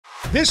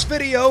This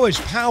video is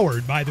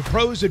powered by the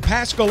pros at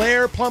Pascal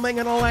Air Plumbing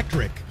and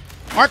Electric.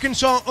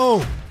 Arkansas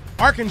owned,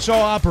 Arkansas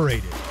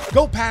operated.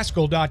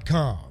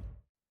 GoPascal.com.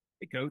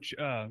 Hey, Coach.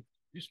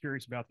 Just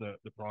curious about the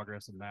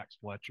progress of Max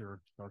Fletcher.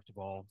 First of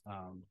all,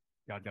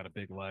 God got a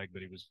big leg,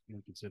 but he was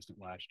inconsistent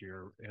last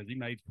year. Has he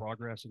made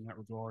progress in that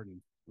regard? And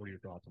what are your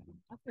thoughts on him?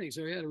 I think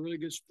so. He had a really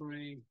good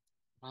spring,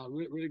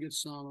 really good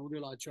summer. We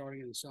did a lot of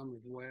charting in the summer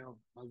as well.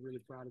 I was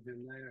really proud of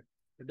him there.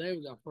 Today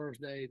was our first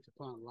day to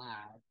punt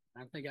live.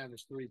 I think out of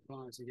his 3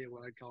 punts, he hit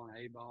what I'd call an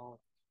A ball.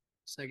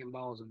 Second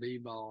ball is a B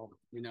ball,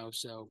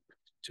 so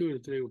 2 of the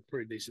 3 were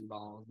pretty decent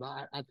balls.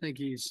 But I think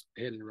he's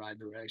heading in the right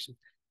direction.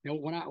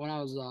 When I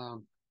was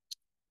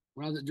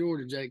at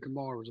Georgia, Jake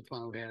Kamar was a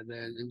punter we had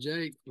there, and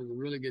Jake was a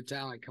really good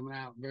talent coming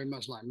out, very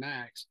much like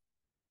Max.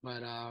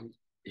 But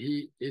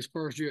his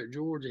first year at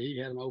Georgia, he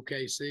had an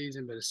okay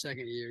season, but his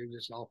second year, he was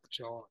just off the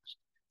charts.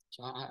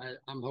 So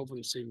I'm hoping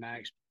to see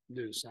Max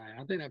do the same.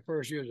 I think that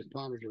first year as a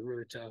punter is a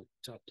really tough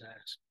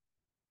task.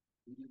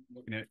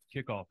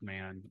 Kickoff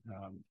man,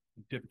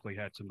 typically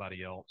had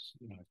somebody else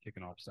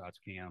kicking off besides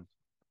Cam.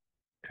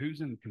 Who's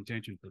in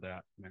contention for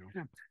that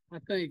now? I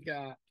think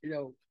I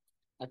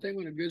think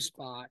we're in a good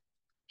spot.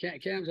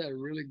 Cam's had a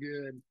really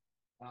good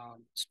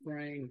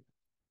spring,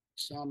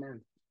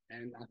 summer,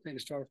 and I think the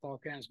start of fall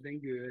camp's been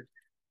good.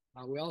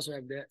 We also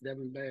have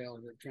Devin Bell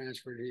that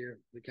transferred here,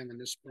 coming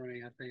this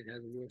spring. I think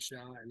has a real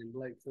shot, and then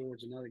Blake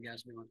Ford's another guy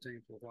that's been on the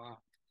team for a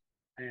while.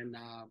 And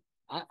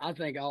I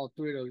think all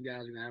 3 of those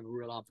guys are going to have a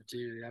real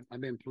opportunity. I've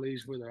been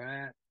pleased where they're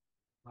at.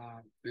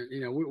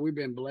 We've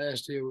been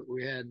blessed here.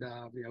 We had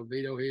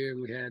Vito here,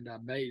 and we had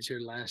Bates here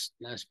the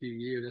last few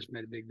years. That's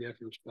made a big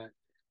difference. But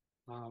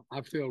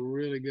I feel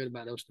really good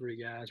about those 3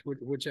 guys.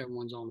 Whichever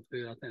one's on the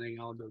field, I think they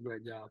can all do a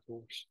great job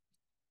for us.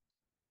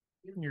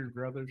 Given your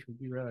brothers, would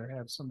you rather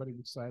have somebody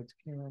besides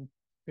Cam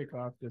pick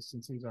off just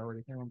since he's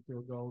already home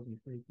field goals and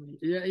free throws?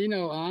 Yeah,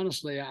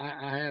 honestly,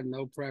 I have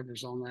no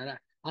preference on that.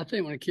 I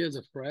think when a kid's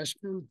a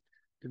freshman,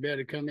 to be able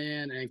to come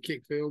in and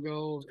kick field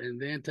goals and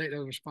then take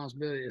those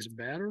responsibilities is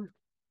better.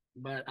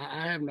 But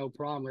I have no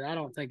problem with it. I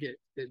don't think it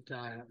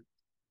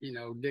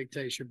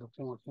dictates your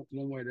performance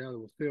one way or the other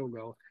with field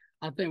goal.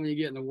 I think when you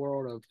get in the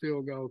world of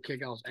field goal,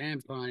 kickoffs,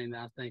 and punting,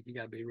 I think you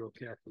got to be real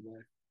careful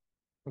there.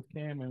 With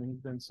Cam, he's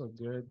been so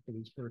good for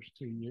these first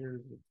 2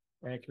 years with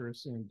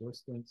accuracy and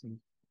distance, and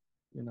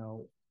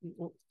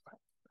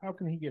how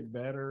can he get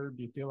better?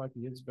 Do you feel like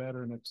he is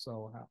better, and if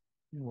so, how?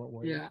 In what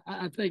way? Yeah,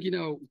 I think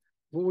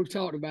what we've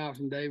talked about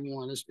from day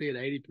one. Let's be at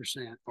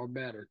 80% or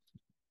better,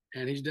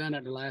 and he's done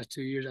that the last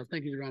 2 years. I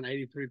think he's around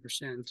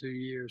 83% in 2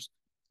 years.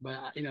 But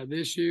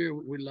this year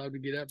we'd love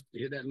to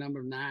hit that number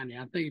of 90.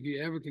 I think if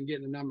you ever can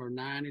get the number of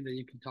 90, then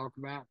you can talk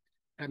about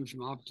having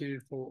some opportunity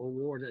for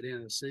awards at the end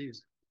of the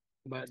season.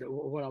 But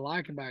what I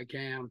like about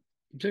Cam,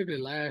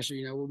 particularly last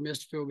year, we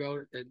missed a field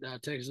goal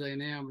at Texas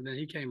A&M, but then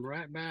he came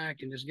right back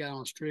and just got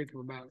on a streak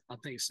of about, I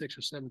think, 6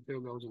 or 7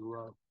 field goals in a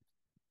row.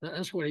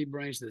 That's what he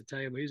brings to the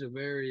table. He's a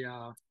very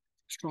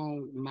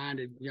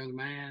strong-minded young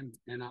man,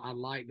 and I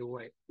like the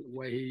way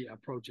he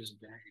approaches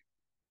the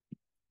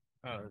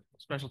game.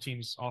 Special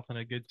teams often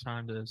a good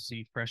time to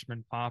see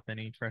freshmen pop.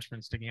 Any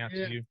freshmen sticking out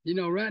to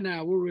you? Right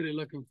now we're really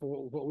looking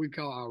for what we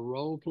call our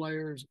role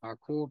players, our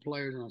core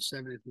players, and our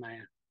 70th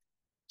man.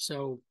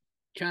 So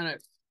kind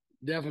of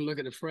definitely look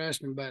at the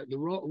freshmen, but the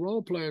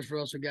role players for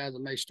us are guys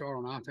that may start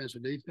on offense or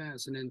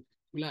defense, and then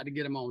we like to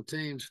get them on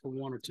teams for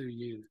 1 or 2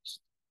 units.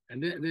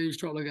 And then you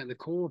start looking at the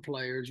core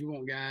players. You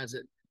want guys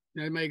that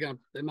they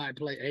might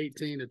play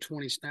 18 to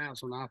 20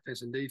 snaps on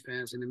offense and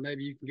defense, and then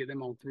maybe you can get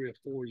them on 3 or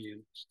 4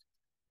 units.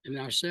 And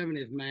our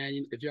 70th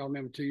man, if y'all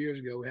remember 2 years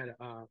ago, we had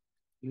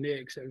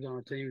Nix that was on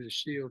our team as a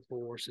shield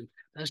for us, and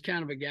that's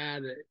kind of a guy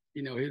that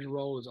his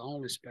role is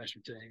only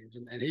special teams,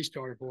 and he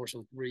started for us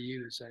on 3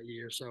 units that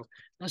year. So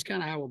that's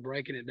kind of how we're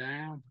breaking it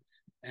down.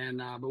 And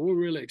but we're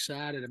really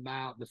excited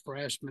about the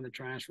freshmen, the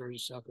transfers, and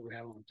stuff that we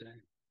have on the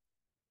team.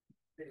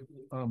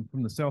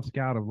 From the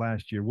self-scout of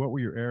last year, what were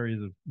your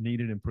areas of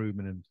needed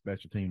improvement in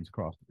special teams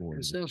across the board?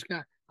 The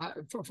self-scout,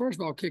 first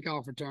of all,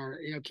 kickoff return.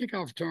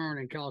 Kickoff return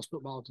in college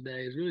football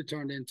today has really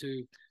turned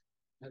into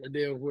a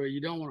deal where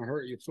you don't want to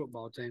hurt your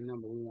football team,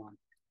 number one.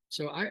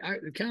 So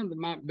it kind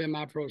of been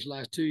my approach the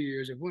last 2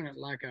 years. If we went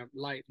like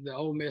the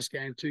Ole Miss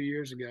game 2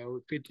 years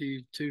ago,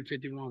 52,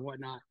 51,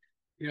 whatnot,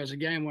 as the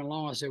game went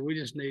along, I said we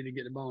just need to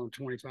get the ball in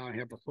 25 and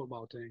help a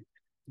football team.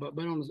 But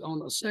on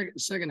the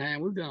second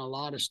hand, we've done a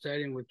lot of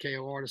studying with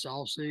KOR this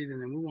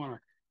offseason, and we want to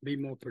be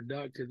more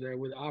productive there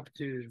with the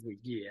opportunities we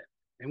get.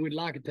 And we'd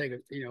like to take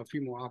a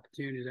few more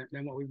opportunities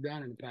than what we've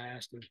done in the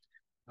past.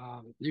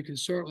 You can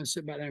certainly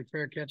sit back there and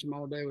fair catch them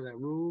all day with that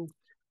rule,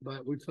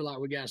 but we feel like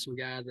we got some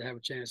guys that have a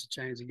chance to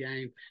change the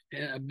game.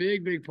 And a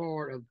big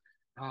part of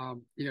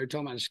talking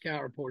about the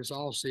scout report this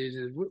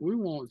offseason is we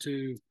want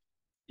to.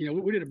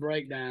 We did a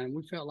breakdown.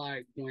 We felt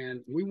like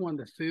when we won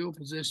the field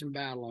position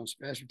battle on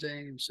special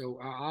teams, so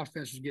our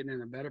offense was getting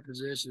in a better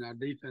position, our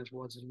defense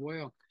was as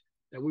well,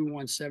 that we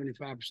won 75%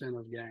 of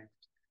those games.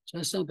 So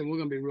that's something we're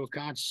going to be real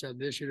conscious of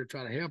this year to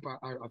try to help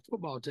our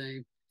football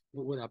team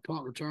with our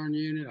punt return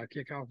unit, our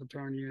kickoff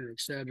return unit, et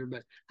cetera.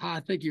 But how I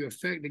think you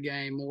affect the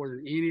game more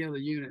than any other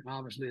unit,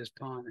 obviously, is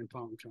punt and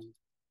punt return.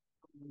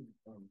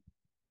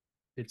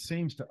 It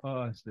seems to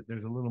us that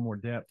there's a little more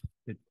depth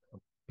at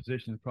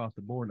positions across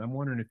the board. And I'm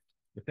wondering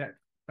if that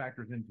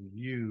factors into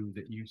you,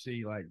 that you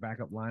see like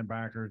backup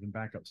linebackers and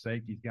backup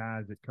safeties,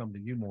 guys that come to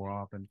you more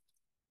often,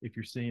 if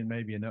you're seeing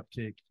maybe an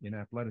uptick in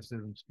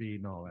athleticism,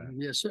 speed, and all that.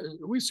 Yes,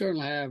 we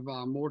certainly have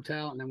more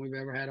talent than we've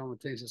ever had on the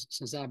team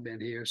since I've been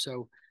here.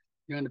 So,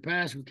 in the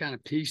past, we've kind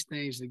of pieced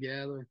things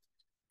together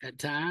at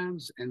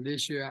times. And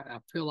this year, I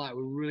feel like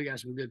we really got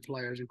some good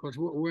players. And of course,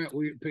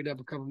 we picked up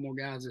a couple more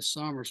guys this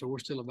summer, so we're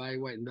still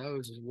evaluating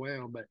those as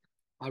well. But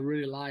I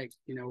really like,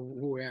 where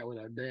we're at with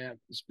our depth,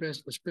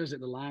 especially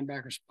at the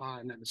linebacker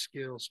spot and at the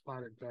skill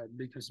spot at the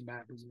defensive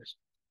back position.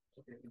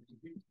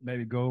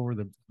 Maybe go over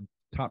the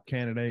top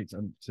candidates,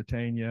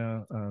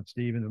 Satania,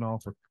 Stevens, and all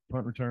for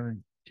punt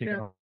return,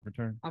 kickoff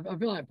return. I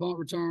feel like punt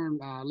return,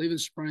 leaving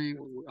spring,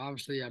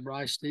 obviously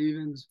Bryce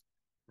Stevens,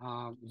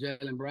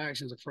 Jalen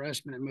Braxton's a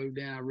freshman that moved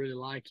in. I really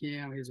like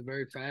him. He's a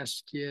very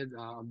fast kid,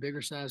 a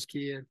bigger size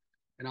kid,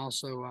 and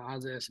also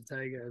Isaiah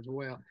Satega as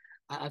well.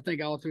 I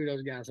think all three of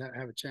those guys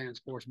have a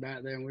chance for us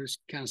back there, and we'll just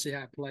kind of see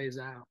how it plays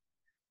out.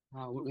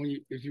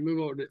 If you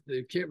move over to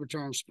the kick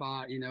return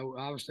spot,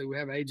 obviously we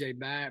have AJ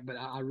back, but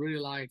I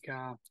really like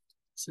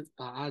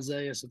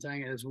Isaiah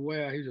Satanga as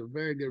well. He's a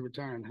very good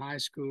returner in high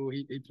school.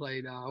 He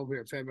played over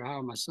here at Fairview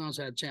High. My son's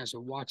had a chance to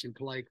watch him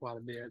play quite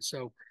a bit.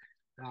 So,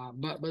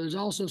 but there's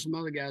also some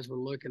other guys we're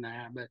looking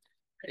at. But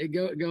it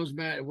goes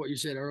back to what you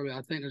said earlier.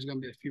 I think there's going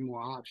to be a few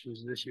more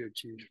options this year to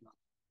choose from.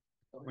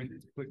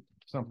 Put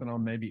something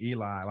on maybe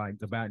Eli, like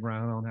the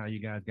background on how you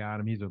guys got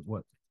him. He's up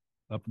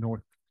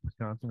north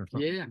Wisconsin or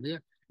something? Yeah.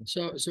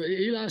 So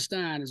Eli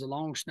Stein is a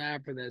long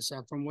snapper that's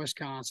from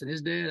Wisconsin.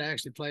 His dad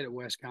actually played at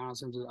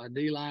Wisconsin, a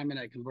D lineman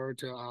that converted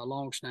to a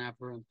long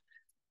snapper. And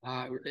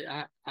I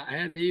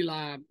had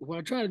Eli. What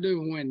I try to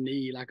do when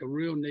need, like a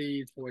real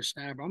need for a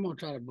snapper, I'm going to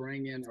try to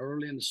bring in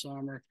early in the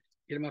summer,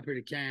 get him up here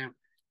to camp.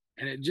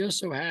 And it just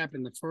so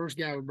happened the first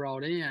guy we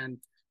brought in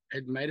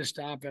had made a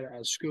stop at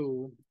a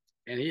school,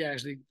 and he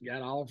actually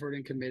got offered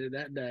and committed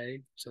that day.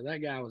 So that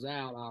guy was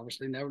out,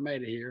 obviously, never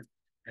made it here.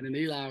 And then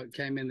Eli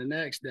came in the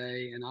next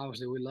day, and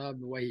obviously we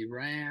loved the way he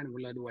ran.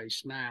 We loved the way he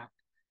snapped.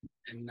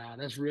 And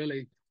that's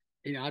really,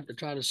 I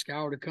try to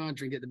scour the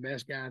country and get the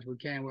best guys we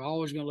can. We're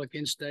always going to look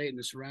in-state and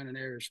the surrounding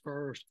areas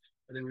first,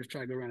 but then we just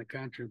try to go around the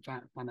country and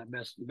find that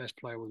best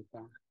player we can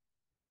find.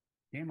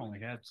 Cam only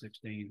had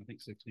 16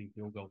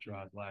 field goal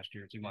tries last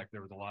year. It seemed like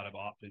there was a lot of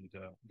option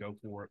to go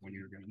for it when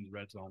you were in the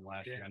red zone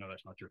last year. I know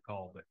that's not your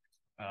call, but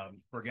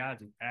for guys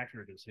as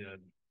accurate as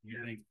him,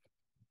 you think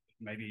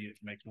maybe it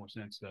makes more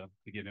sense to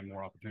give him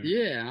more opportunity?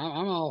 Yeah,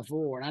 I'm all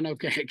for it. I know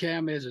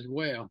Cam is as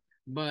well.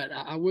 But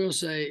I will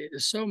say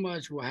so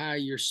much with how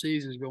your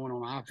season's going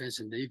on offense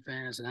and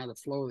defense and how the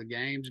flow of the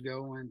game's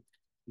going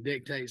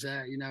dictates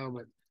that,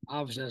 But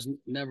obviously that's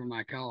never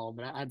my call.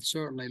 But I'd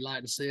certainly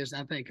like to see us.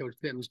 I think Coach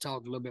Pittman's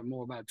talked a little bit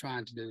more about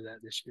trying to do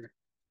that this year.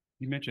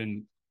 You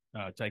mentioned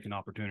taking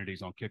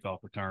opportunities on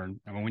kickoff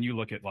return. I mean, when you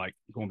look at like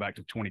going back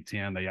to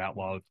 2010, they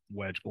outlawed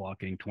wedge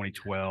blocking.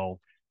 2012,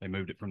 they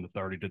moved it from the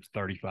 30 to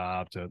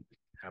 35 to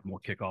have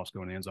more kickoffs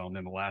going in the end zone.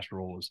 Then the last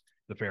rule was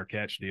the fair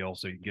catch deal,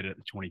 so you can get it at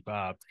the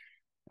 25.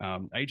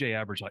 AJ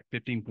averaged like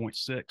 15.6,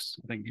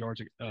 I think,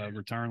 yards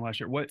return last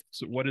year.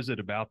 What is it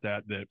about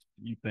that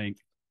you think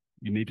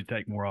you need to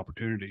take more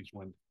opportunities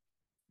when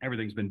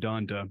everything's been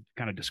done to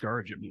kind of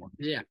discourage it more?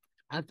 Yeah,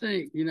 I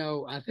think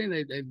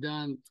they've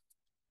done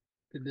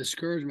the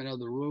discouragement of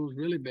the rules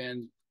really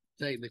been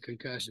take the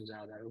concussions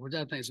out of it, which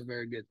I think is a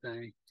very good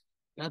thing.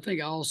 But I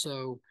think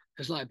also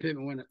it's like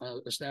Pittman went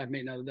a staff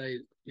meeting the other day.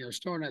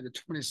 Starting at the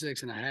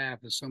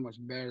 26.5 is so much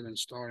better than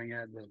starting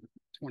at the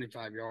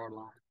 25-yard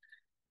line.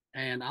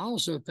 And I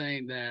also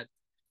think that,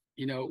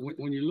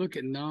 when you look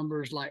at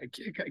numbers like a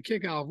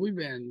kickoff, we've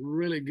been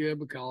really good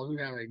because we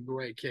have a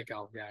great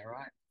kickoff guy,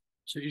 right?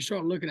 So you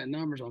start looking at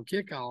numbers on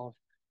kickoff,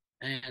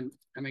 and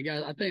I mean,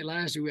 guys, I think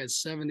last year we had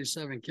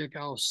 77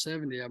 kickoffs,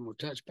 70 of them were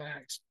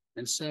touchbacks,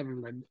 and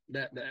 7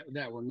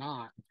 that were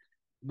not.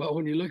 But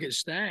when you look at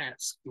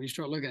stats, when you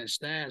start looking at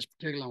stats,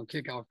 particularly on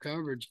kickoff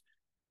coverage,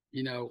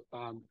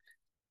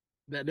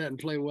 that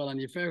doesn't play well in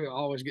your favor.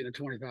 Always getting a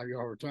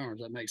 25-yard returns.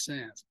 That makes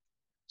sense.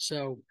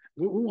 So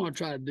we want to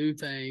try to do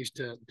things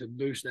to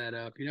boost that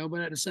up,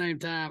 But at the same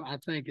time, I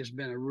think it's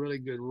been a really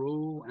good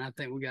rule, and I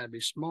think we got to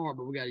be smart,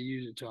 but we got to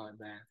use it to our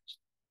advantage.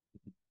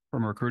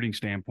 From a recruiting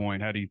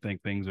standpoint, how do you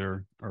think things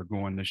are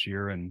going this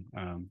year? And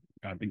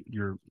I think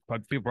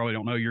people probably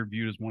don't know you're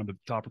viewed as one of the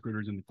top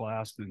recruiters in the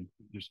class. And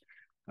just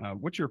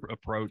what's your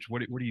approach?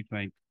 What do you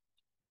think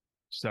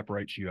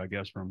separates you, I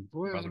guess, from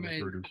other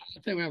recruiters? I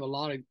think we have a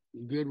lot of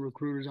good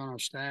recruiters on our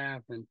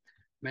staff, and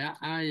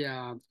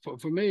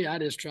for me, I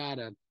just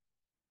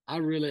I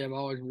really have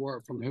always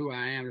worked from who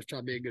I am, just try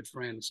to be a good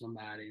friend to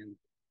somebody and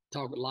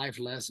talk life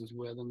lessons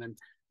with them. And,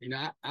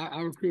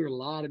 I recruit a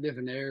lot of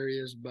different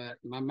areas, but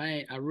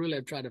I really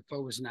have tried to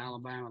focus in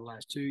Alabama the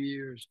last 2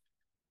 years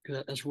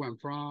because that's where I'm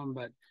from.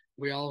 But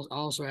we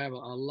also have a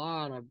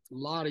lot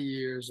of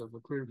years of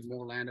recruiting from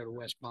Orlando to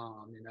West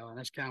Palm, you know, and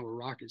that's kind of where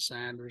Rocket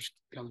Sanders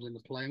comes into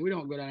play. And we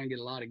don't go down and get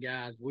a lot of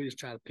guys. We just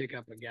try to pick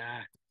up a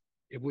guy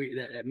if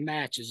that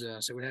matches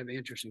us, that would have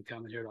interest in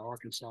coming here to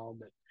Arkansas.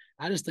 But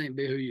I just think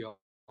be who you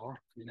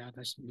are. You know,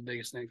 that's the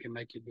biggest thing that can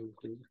make you do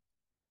recruiting.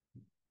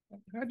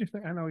 I just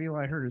think I know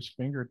Eli hurt his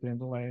finger at the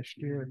end of last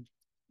year.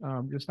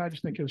 I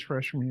just think his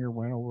freshman year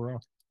went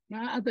overall.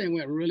 I think it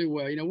went really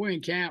well. You know, we're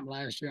in camp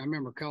last year. I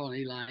remember calling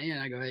Eli in.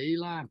 I go, hey,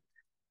 Eli,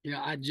 you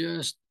know,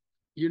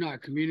 you're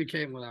not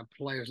communicating with our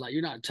players. Like,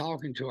 you're not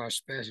talking to our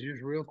specialists. You're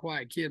just a real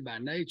quiet kid by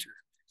nature.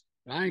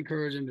 But I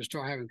encourage him to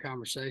start having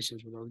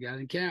conversations with those guys.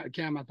 And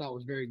Cam, I thought,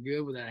 was very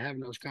good with that, having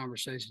those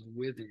conversations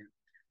with him.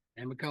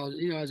 And because,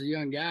 you know, as a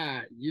young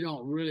guy, you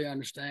don't really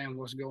understand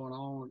what's going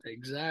on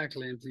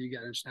exactly until you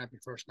got to snap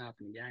your first snap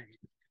in the game.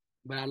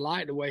 But I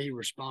like the way he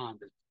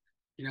responded.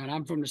 You know, and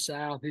I'm from the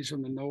South, he's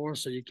from the North,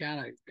 so you're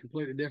kind of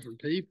completely different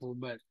people,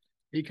 but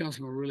he comes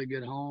from a really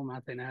good home. I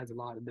think that has a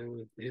lot to do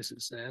with his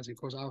success. And of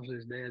course, obviously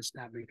his dad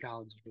snapped in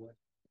college as well.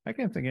 I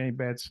can't think of any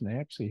bad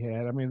snaps he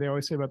had. I mean, they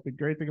always say about the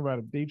great thing about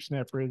a deep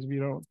snapper is if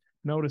you don't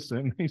notice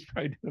him, he's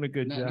probably doing a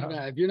good job.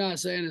 No, if you're not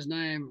saying his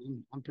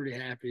name, I'm pretty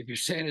happy. If you're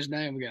saying his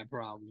name, we got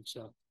problems.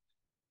 So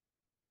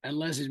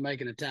unless he's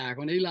making a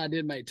tackle. And Eli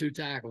did make 2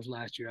 tackles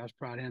last year. I was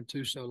proud of him,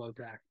 2 solo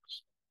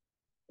tackles.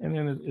 And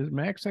then is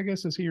Max, I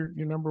guess, is he your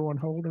number one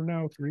holder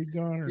now with Reed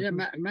gone? Yeah,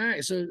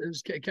 Max. So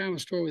it's kind of a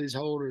story with these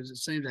holders. It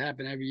seems to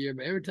happen every year.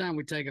 But every time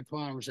we take a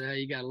punt, we say, hey,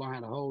 you got to learn how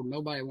to hold.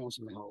 Nobody wants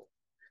him to hold.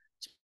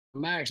 So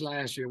Max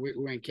last year, we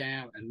were in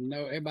camp, and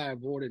everybody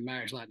avoided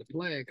Max like the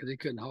player because he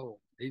couldn't hold.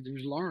 He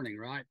was learning,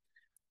 right?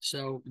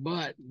 So,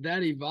 but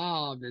that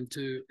evolved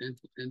into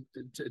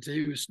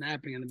he was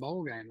snapping in the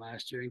bowl game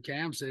last year. And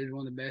Cam said he's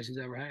one of the best he's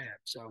ever had.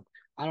 So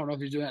I don't know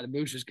if he's doing that to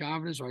boost his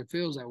confidence or he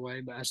feels that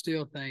way, but I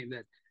still think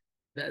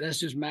that's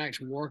just Max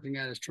working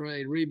at his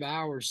trade. Reed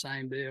Bowers,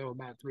 same deal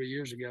about 3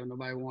 years ago.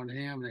 Nobody wanted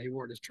him, and he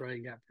worked his trade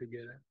and got pretty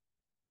good at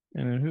it.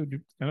 And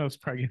then I know it's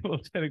probably a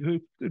little technical, who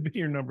would be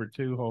your number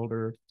 2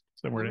 holder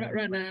somewhere?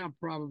 Right now,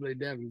 probably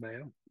Devin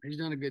Bell. He's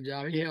done a good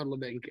job. He held a little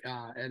bit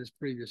at his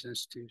previous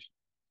institution.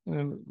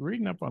 And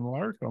reading up on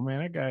Larko, man,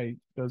 that guy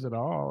does it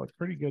all. It's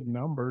pretty good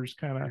numbers,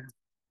 kind of.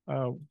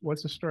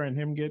 What's the story on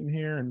him getting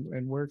here,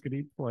 and where could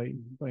he play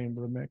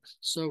into the mix?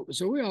 So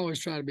we always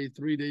try to be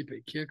 3 deep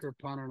at kicker,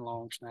 punter, and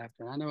long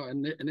snapper. I know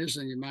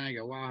initially you might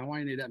go, wow, why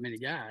do you need that many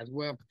guys?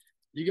 Well,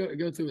 you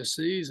go through a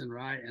season,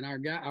 right? And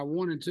our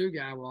 1 and 2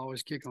 guy will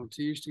always kick on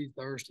Tuesday,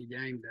 Thursday,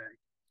 game day.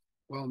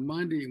 Well,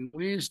 Monday and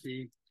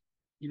Wednesday,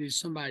 you need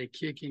somebody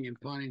kicking and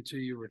punting to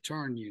your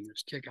return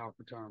units, kickoff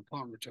return,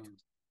 punt return.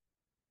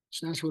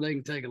 So that's where they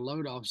can take a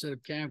load off. Instead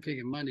of Cam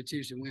kicking Monday,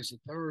 Tuesday, Wednesday,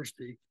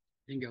 Thursday,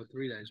 he can go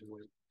 3 days a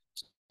week.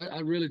 I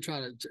really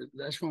try to.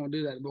 That's why I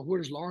do that. But where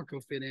does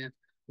Larko fit in?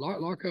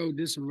 Larko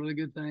did some really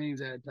good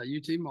things at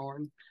UT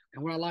Martin,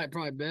 and what I like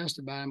probably best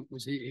about him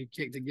was he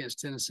kicked against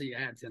Tennessee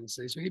at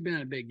Tennessee, so he'd been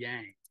in a big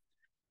game.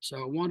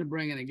 So I wanted to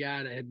bring in a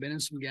guy that had been in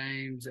some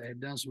games, that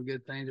had done some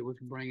good things that we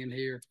could bring in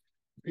here.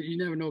 You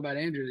never know about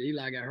injuries.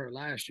 Eli got hurt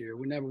last year.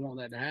 We never want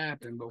that to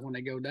happen, but when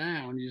they go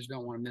down, you just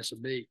don't want to miss a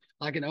beat.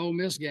 Like in the Ole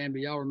Miss game, do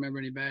y'all remember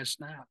any bad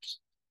snaps?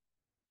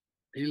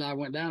 Eli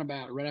went down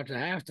about right after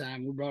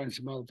halftime. We brought in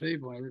some other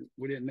people, and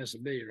we didn't miss a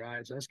beat,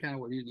 right? So that's kind of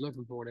what you're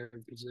looking for at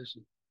every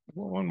position.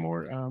 Well, one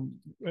more.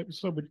 But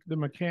the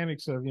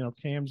mechanics of,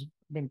 Cam's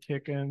been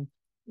kicking,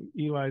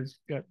 Eli's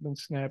been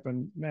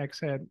snapping,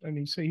 Max had, and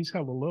he's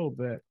held a little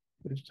bit.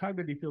 But how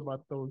did he feel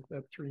about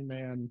that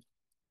 3-man,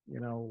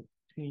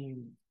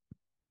 team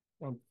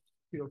on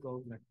field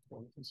goals next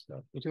point and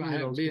stuff? So I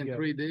have being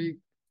 3D.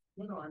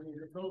 No, I mean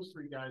those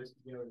 3 guys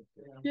together.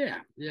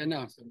 Yeah,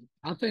 no.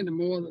 I think the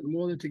more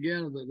they're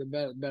together,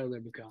 the better they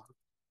become,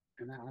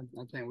 and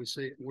I think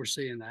we're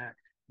seeing that.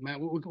 Man,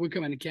 we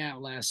come into camp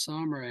last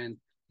summer and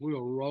we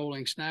were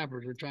rolling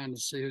snappers. We're trying to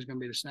see who's going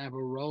to be the snapper.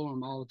 We're rolling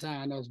them all the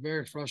time. I know it's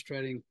very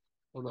frustrating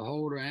for the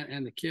holder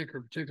and the kicker,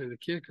 particularly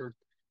the kicker.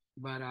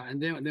 But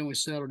and then we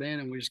settled in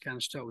and we just kind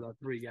of stuck with our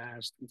 3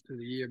 guys through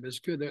the year. But it's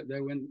good that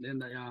they went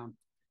in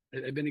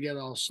they've been together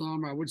all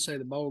summer. I would say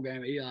the bowl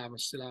game, Eli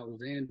was still out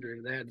with injury.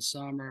 They had the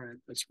summer and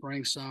the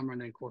spring, summer,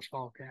 and then, of course,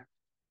 fall camp.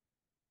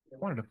 I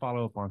wanted to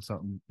follow up on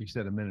something you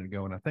said a minute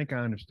ago, and I think I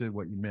understood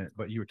what you meant,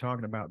 but you were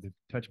talking about the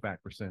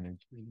touchback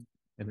percentage,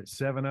 and that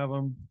 7 of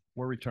them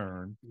were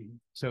returned.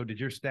 So did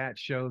your stats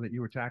show that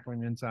you were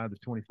tackling inside the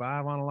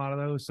 25 on a lot of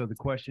those? So the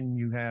question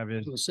you have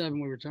is, so the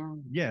 7 we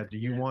returned? Yeah. Do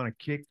you want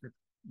to kick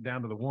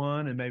down to the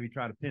 1 and maybe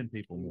try to pin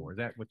people more? Is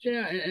that what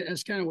Yeah,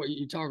 it's kind of what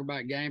you talk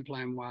about game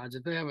plan wise.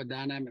 If they have a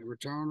dynamic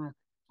returner,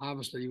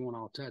 obviously you want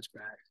all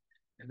touchbacks.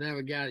 If they have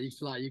a guy that you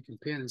feel like you can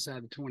pin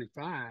inside the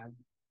 25,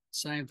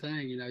 same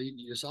thing.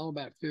 It's all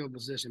about field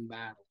position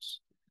battles.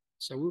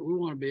 So we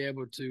want to be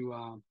able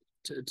to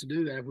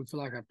do that if we feel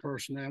like our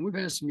personnel. And we've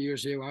had some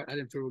years here where I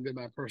didn't feel real good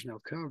about personnel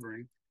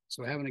covering.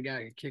 So having a guy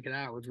who can kick it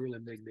out was really a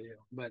big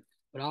deal. But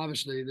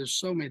obviously, there's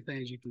so many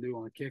things you can do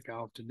on a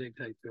kickoff to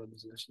dictate field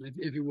position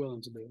if you're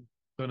willing to do it.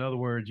 So in other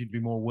words, you'd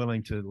be more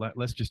willing to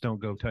let's just don't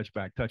go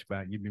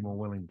touchback. You'd be more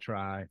willing to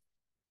try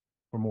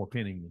for more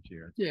pinning this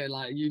year. Yeah,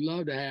 like you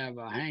love to have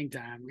a hang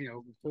time,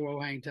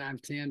 4-0 hang time,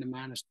 10 to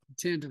minus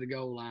 10 to the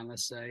goal line,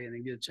 let's say, and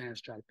then get a chance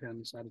to try to pin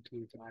inside of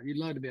 25. You'd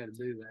love to be able to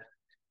do that.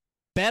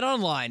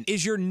 BetOnline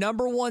is your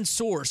 #1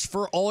 source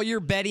for all your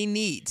betting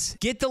needs.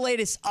 Get the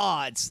latest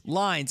odds,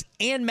 lines,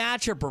 and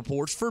matchup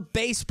reports for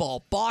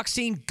baseball,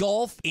 boxing,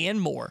 golf, and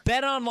more.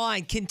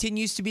 BetOnline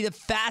continues to be the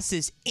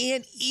fastest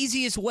and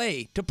easiest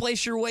way to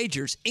place your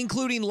wagers,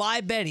 including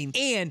live betting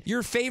and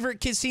your favorite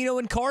casino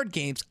and card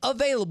games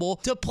available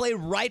to play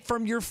right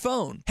from your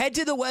phone. Head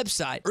to the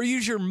website or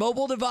use your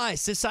mobile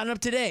device to sign up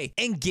today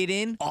and get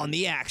in on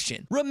the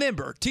action.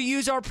 Remember to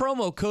use our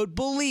promo code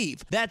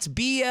BELIEVE, that's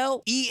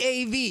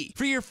BLEAV,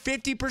 for your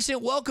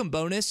 50% welcome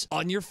bonus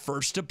on your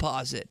first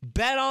deposit.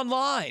 Bet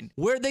online,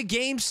 where the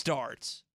game starts.